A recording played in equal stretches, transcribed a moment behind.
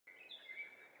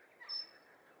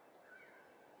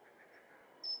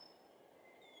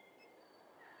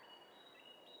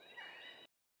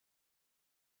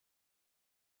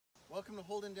Welcome to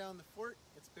Holding Down the Fort.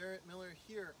 It's Barrett Miller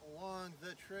here along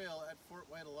the trail at Fort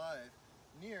White Alive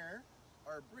near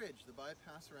our bridge, the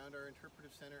bypass around our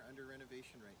interpretive center under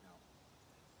renovation right now.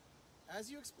 As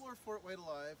you explore Fort White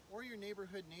Alive or your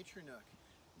neighborhood nature nook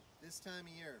this time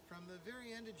of year, from the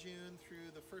very end of June through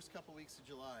the first couple weeks of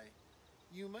July,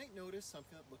 you might notice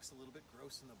something that looks a little bit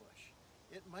gross in the bush.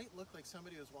 It might look like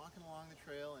somebody was walking along the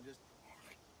trail and just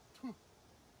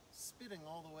spitting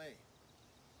all the way.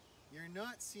 You're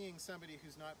not seeing somebody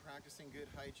who's not practicing good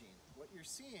hygiene. What you're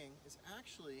seeing is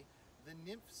actually the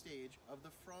nymph stage of the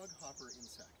frog hopper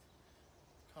insect,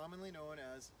 commonly known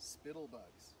as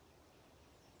spittlebugs.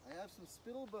 I have some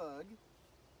spittlebug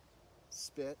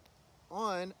spit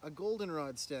on a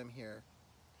goldenrod stem here.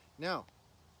 Now,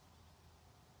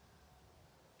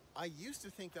 I used to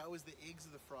think that was the eggs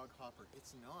of the frog hopper.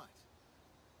 It's not.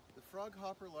 The frog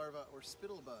hopper larva, or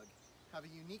spittlebug, have a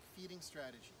unique feeding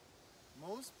strategy.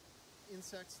 Most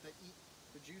insects that eat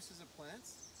the juices of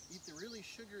plants eat the really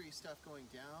sugary stuff going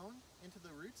down into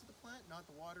the roots of the plant, not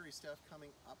the watery stuff coming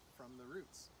up from the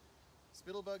roots.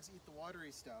 Spittlebugs eat the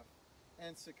watery stuff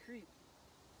and secrete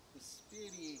the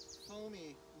spitty,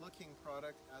 foamy looking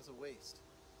product as a waste.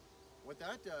 What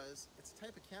that does, it's a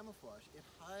type of camouflage. It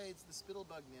hides the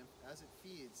spittlebug nymph as it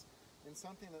feeds in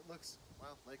something that looks,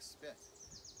 well, like spit.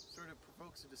 Sort of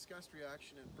provokes a disgust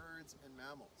reaction in birds and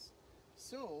mammals.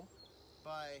 So,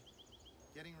 by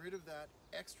getting rid of that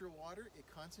extra water, it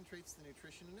concentrates the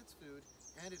nutrition in its food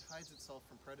and it hides itself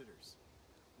from predators.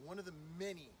 One of the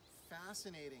many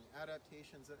fascinating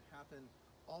adaptations that happen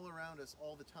all around us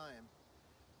all the time.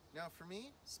 Now for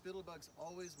me, spittlebugs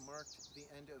always marked the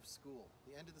end of school,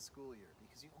 the end of the school year,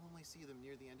 because you only see them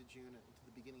near the end of June and into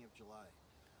the beginning of July.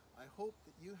 I hope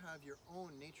that you have your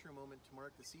own nature moment to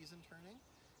mark the season turning,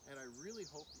 and I really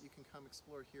hope that you can come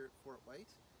explore here at Fort White.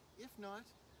 If not,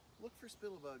 look for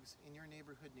spittlebugs in your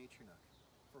neighborhood nature nook.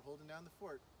 For Holding Down the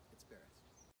Fort, it's Barrett.